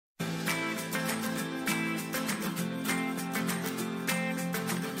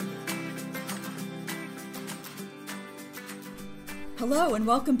Hello and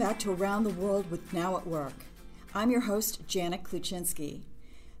welcome back to Around the World with Now at Work. I'm your host, Janet Kluczynski.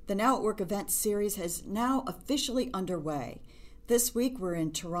 The Now at Work event series is now officially underway. This week we're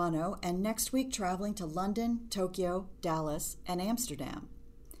in Toronto and next week traveling to London, Tokyo, Dallas, and Amsterdam.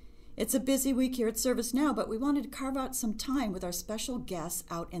 It's a busy week here at ServiceNow, but we wanted to carve out some time with our special guests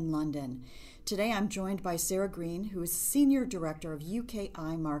out in London. Today I'm joined by Sarah Green, who is Senior Director of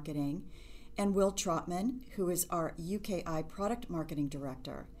UKI Marketing, and Will Trotman, who is our UKI Product Marketing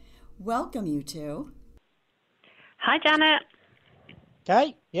Director. Welcome, you two. Hi, Janet.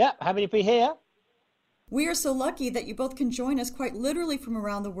 Okay, yeah, happy to be here. We are so lucky that you both can join us quite literally from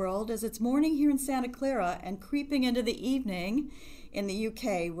around the world, as it's morning here in Santa Clara and creeping into the evening in the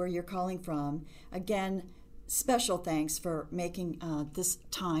UK, where you're calling from. Again, special thanks for making this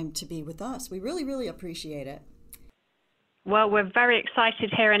time to be with us. We really, really appreciate it. Well, we're very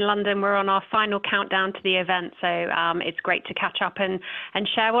excited here in London. We're on our final countdown to the event, so it's great to catch up and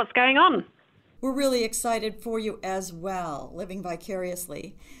share what's going on. We're really excited for you as well, living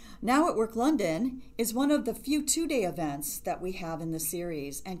vicariously. Now at Work London is one of the few two-day events that we have in the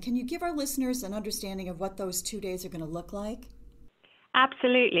series. And can you give our listeners an understanding of what those 2 days are going to look like?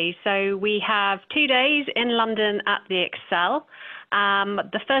 Absolutely. So we have 2 days in London at the Excel.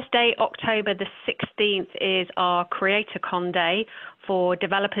 The first day, October the 16th, is our CreatorCon day for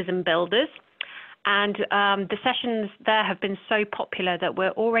developers and builders. And the sessions there have been so popular that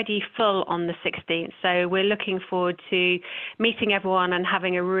we're already full on the 16th. So we're looking forward to meeting everyone and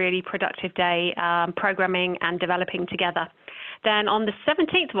having a really productive day programming and developing together. Then on the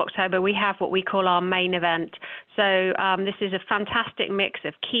 17th of October, we have what we call our main event. So this is a fantastic mix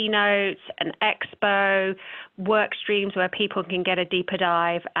of keynotes, an expo, work streams where people can get a deeper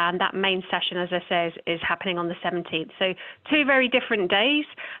dive. And that main session, as I say, is happening on the 17th. So 2 very different days,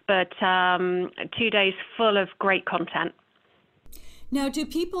 but 2 days full of great content. Now, do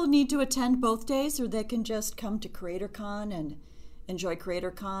people need to attend both days, or they can just come to CreatorCon and enjoy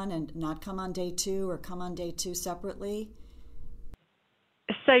CreatorCon and not come on day 2 or come on day 2 separately?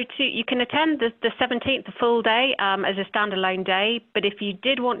 So you can attend the 17th, the full day, as a standalone day. But if you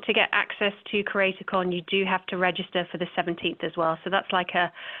did want to get access to CreatorCon, you do have to register for the 17th as well. So that's like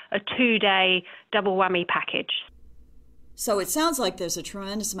a 2-day double whammy package. So it sounds like there's a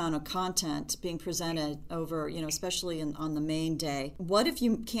tremendous amount of content being presented over, especially on the main day. What if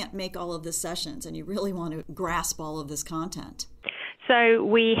you can't make all of the sessions and you really want to grasp all of this content? So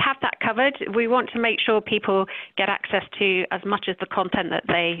we have that covered. We want to make sure people get access to as much of the content that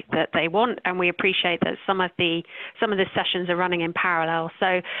they want, and we appreciate that some of the sessions are running in parallel.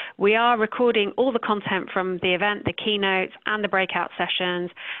 So we are recording all the content from the event, the keynotes, and the breakout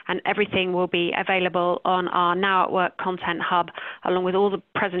sessions, and everything will be available on our Now at Work content hub, along with all the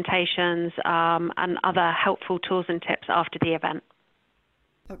presentations and other helpful tools and tips after the event.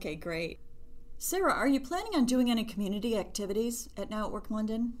 Okay, great. Sarah, are you planning on doing any community activities at Now at Work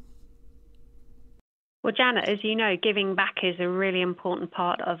London? Well, Janet, as you know, giving back is a really important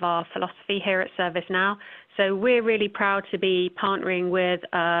part of our philosophy here at ServiceNow. So we're really proud to be partnering with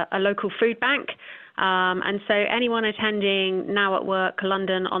a local food bank. And so anyone attending Now at Work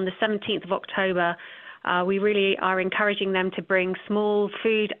London on the 17th of October, we really are encouraging them to bring small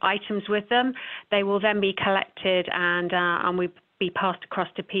food items with them. They will then be collected and we be passed across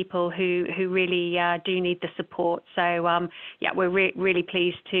to people who really do need the support. So we're really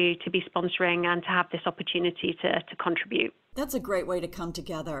pleased to be sponsoring and to have this opportunity to contribute. That's a great way to come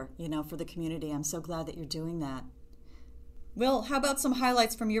together, for the community. I'm so glad that you're doing that. Will, how about some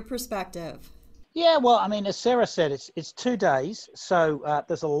highlights from your perspective? Yeah, well, as Sarah said, it's 2 days, so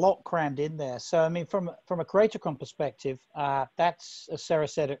there's a lot crammed in there. So, from a CreatorCon perspective, that's, as Sarah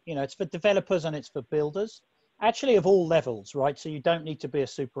said, it's for developers and it's for builders. Actually, of all levels, right? So you don't need to be a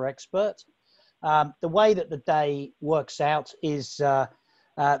super expert. The way that the day works out is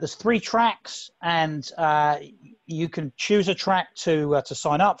there's 3 tracks, and you can choose a track to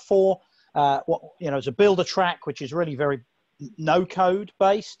sign up for. It's a builder track, which is really very no code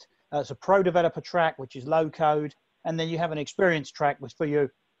based. It's a pro developer track, which is low code, and then you have an experience track, which for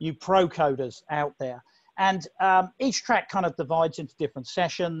you pro coders out there. And each track kind of divides into different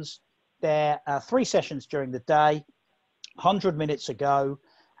sessions. There are 3 sessions during the day, 100 minutes ago,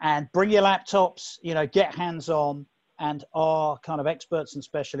 and bring your laptops, get hands-on, and our kind of experts and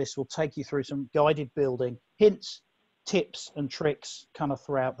specialists will take you through some guided building hints, tips, and tricks kind of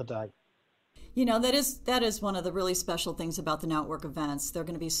throughout the day. That is one of the really special things about the Now at Work events. There are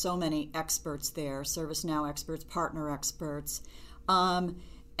going to be so many experts there, ServiceNow experts, partner experts. And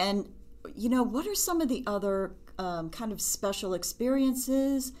what are some of the other kind of special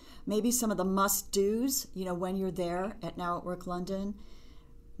experiences, maybe some of the must-dos, when you're there at Now at Work London?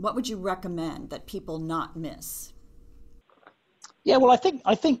 What would you recommend that people not miss? Yeah, well,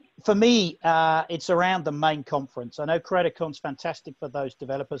 I think for me, it's around the main conference. I know CreatorCon's fantastic for those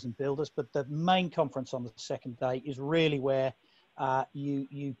developers and builders, but the main conference on the second day is really where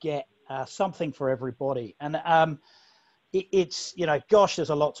you get something for everybody. And it's gosh, there's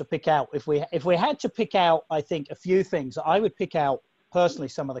a lot to pick out. If we had to pick out, I think a few things, I would pick out personally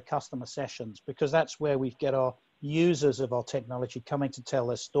some of the customer sessions, because that's where we get our users of our technology coming to tell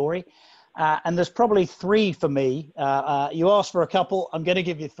their story. And there's probably three for me. You asked for a couple. I'm going to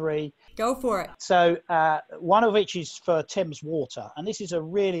give you three. Go for it. So one of which is for Thames Water. And this is a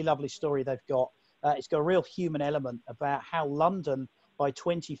really lovely story they've got. It's got a real human element about how London by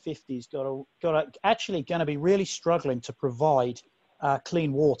 2050 is actually going to be really struggling to provide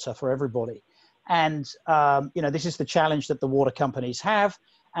clean water for everybody. And, this is the challenge that the water companies have.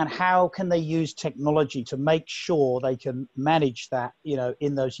 And how can they use technology to make sure they can manage that,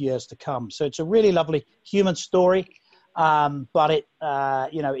 in those years to come? So it's a really lovely human story, but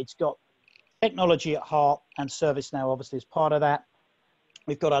it's got technology at heart, and ServiceNow obviously is part of that.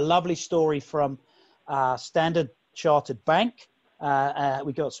 We've got a lovely story from Standard Chartered Bank.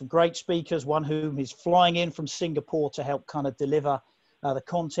 We've got some great speakers, one whom is flying in from Singapore to help kind of deliver the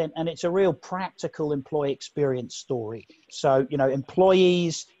content, and it's a real practical employee experience story. So,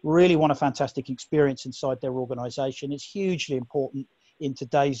 employees really want a fantastic experience inside their organization. It's hugely important in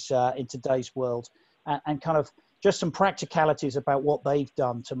today's world, and kind of just some practicalities about what they've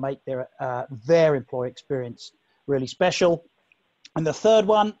done to make their employee experience really special. And the third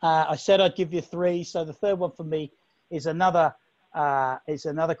one, I said I'd give you three. So the third one for me is another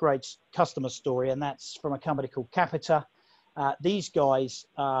great customer story, and that's from a company called Capita. These guys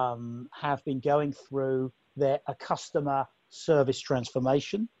have been going through a customer service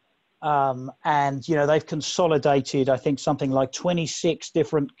transformation. And, they've consolidated, I think, something like 26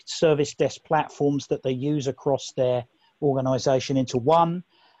 different service desk platforms that they use across their organization into one.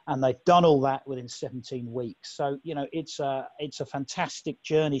 And they've done all that within 17 weeks. So, it's a fantastic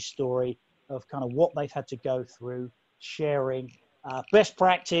journey story of kind of what they've had to go through, sharing best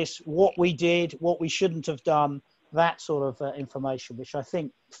practice, what we did, what we shouldn't have done, that sort of information, which I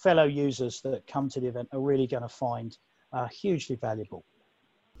think fellow users that come to the event are really going to find hugely valuable.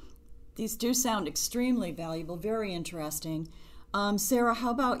 These do sound extremely valuable, very interesting. Sarah,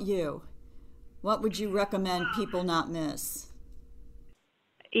 how about you? What would you recommend people not miss?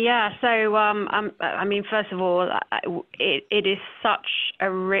 Yeah, so first of all, it is such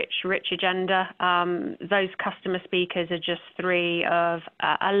a rich agenda. Those customer speakers are just three of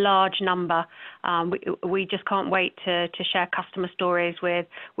a large number. We just can't wait to share customer stories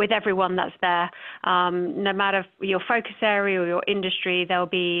with everyone that's there. No matter your focus area or your industry, they'll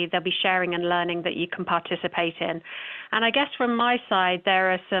be sharing and learning that you can participate in. And I guess from my side,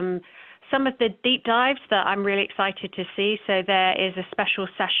 there are some of the deep dives that I'm really excited to see. So there is a special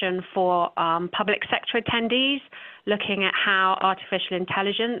session for public sector attendees looking at how artificial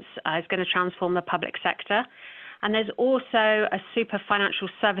intelligence is going to transform the public sector. And there's also a super financial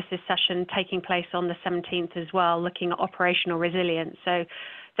services session taking place on the 17th as well, looking at operational resilience. So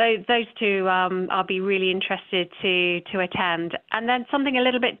those two I'll be really interested to attend. And then something a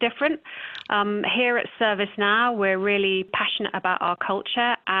little bit different. Here at ServiceNow, we're really passionate about our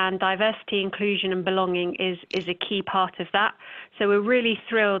culture, and diversity, inclusion, and belonging is a key part of that. So we're really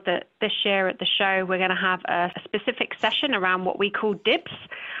thrilled that this year at the show, we're going to have a specific session around what we call DIBS.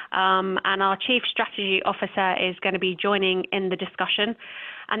 And our Chief Strategy Officer is going to be joining in the discussion.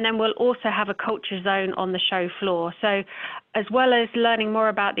 And then we'll also have a culture zone on the show floor. So as well as learning more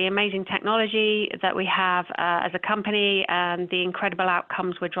about the amazing technology that we have as a company and the incredible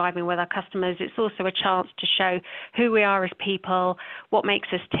outcomes we're driving with our customers, it's also a chance to show who we are as people, what makes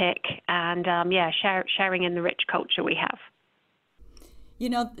us tick, and sharing in the rich culture we have.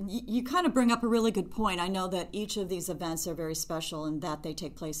 You kind of bring up a really good point. I know that each of these events are very special in that they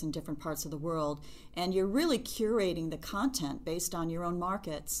take place in different parts of the world, and you're really curating the content based on your own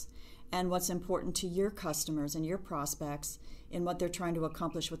markets and what's important to your customers and your prospects in what they're trying to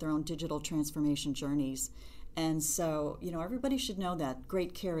accomplish with their own digital transformation journeys. And so, everybody should know that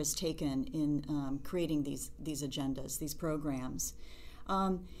great care is taken in creating these agendas, these programs.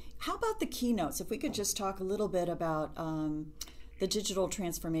 How about the keynotes? If we could just talk a little bit about the digital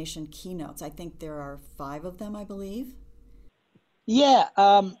transformation keynotes. I think there are 5 of them, I believe. Yeah,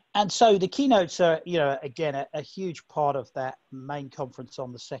 and so the keynotes are, again, a huge part of that main conference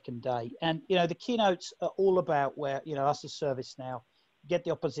on the second day. And, the keynotes are all about where, us as ServiceNow get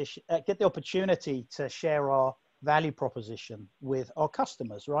the opportunity to share our value proposition with our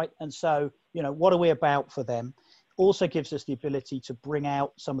customers, right? And so, what are we about for them? Also gives us the ability to bring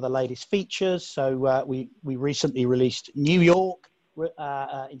out some of the latest features. So we recently released New York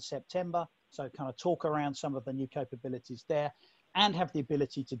in September. So kind of talk around some of the new capabilities there and have the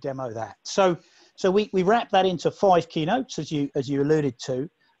ability to demo that. So we wrap that into 5 keynotes, as you alluded to.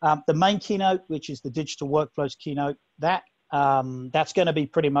 The main keynote, which is the Digital Workflows keynote, that's going to be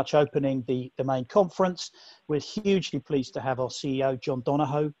pretty much opening the main conference. We're hugely pleased to have our CEO, John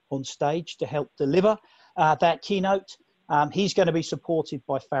Donahoe, on stage to help deliver that keynote. He's going to be supported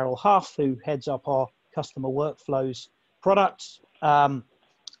by Farrell Huff, who heads up our customer workflows products.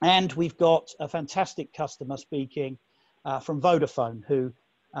 And we've got a fantastic customer speaking from Vodafone, who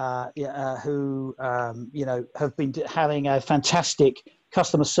have been having a fantastic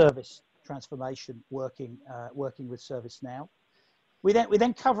customer service transformation working with ServiceNow. We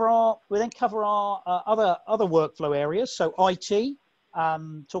then cover our other workflow areas. So IT,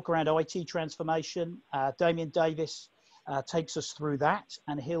 talk around IT transformation. Damien Davis takes us through that,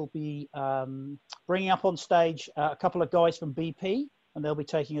 and he'll be bringing up on stage a couple of guys from BP, and they'll be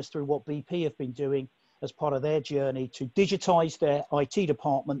taking us through what BP have been doing as part of their journey to digitize their IT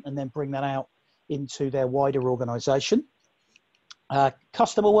department and then bring that out into their wider organization.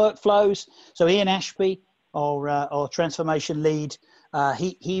 Customer workflows. So Ian Ashby, our transformation lead,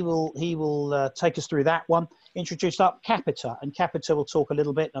 he will take us through that one. Introduce up Capita, and Capita will talk a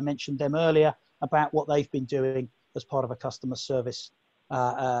little bit, I mentioned them earlier, about what they've been doing as part of a customer service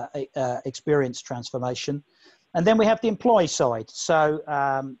experience transformation. And then we have the employee side. So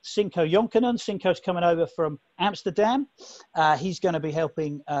Sinko Jonkanen, Sinko's coming over from Amsterdam. He's going to be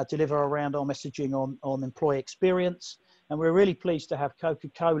helping deliver around our messaging on employee experience. And we're really pleased to have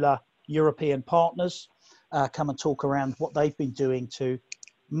Coca-Cola European partners come and talk around what they've been doing to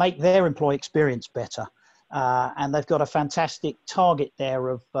make their employee experience better. And they've got a fantastic target there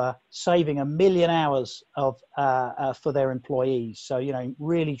of saving 1 million hours for their employees. So,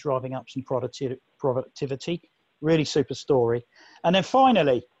 really driving up some productivity. Really super story. And then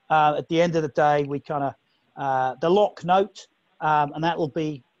finally, at the end of the day, we kind of the lock note, and that will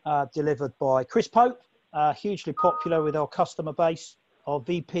be delivered by Chris Pope, hugely popular with our customer base, our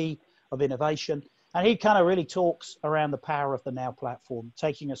VP of Innovation. And he kind of really talks around the power of the Now Platform,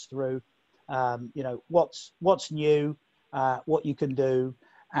 taking us through, what's new, what you can do,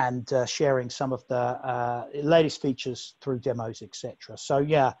 and sharing some of the latest features through demos, etc. So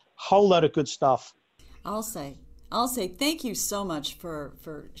yeah, whole lot of good stuff. I'll say thank you so much for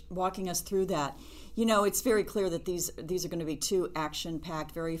walking us through that. It's very clear that these are going to be 2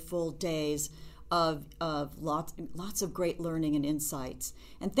 action-packed, very full days of lots of great learning and insights.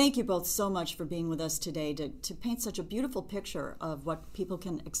 And thank you both so much for being with us today to paint such a beautiful picture of what people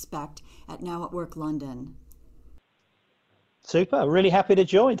can expect at Now at Work London. Super. Really happy to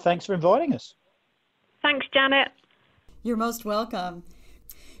join. Thanks for inviting us. Thanks, Janet. You're most welcome.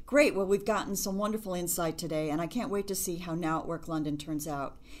 Great. Well, we've gotten some wonderful insight today, and I can't wait to see how Now at Work London turns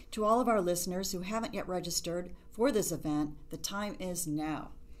out. To all of our listeners who haven't yet registered for this event, the time is now.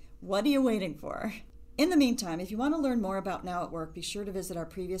 What are you waiting for? In the meantime, if you want to learn more about Now at Work, be sure to visit our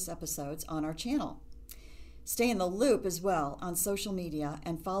previous episodes on our channel. Stay in the loop as well on social media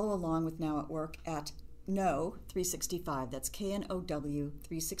and follow along with Now at Work at KNOW365. That's KNOW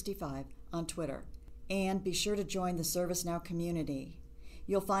 365 on Twitter. And be sure to join the ServiceNow community.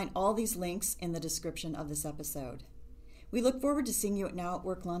 You'll find all these links in the description of this episode. We look forward to seeing you at Now at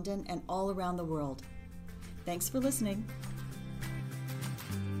Work London and all around the world. Thanks for listening.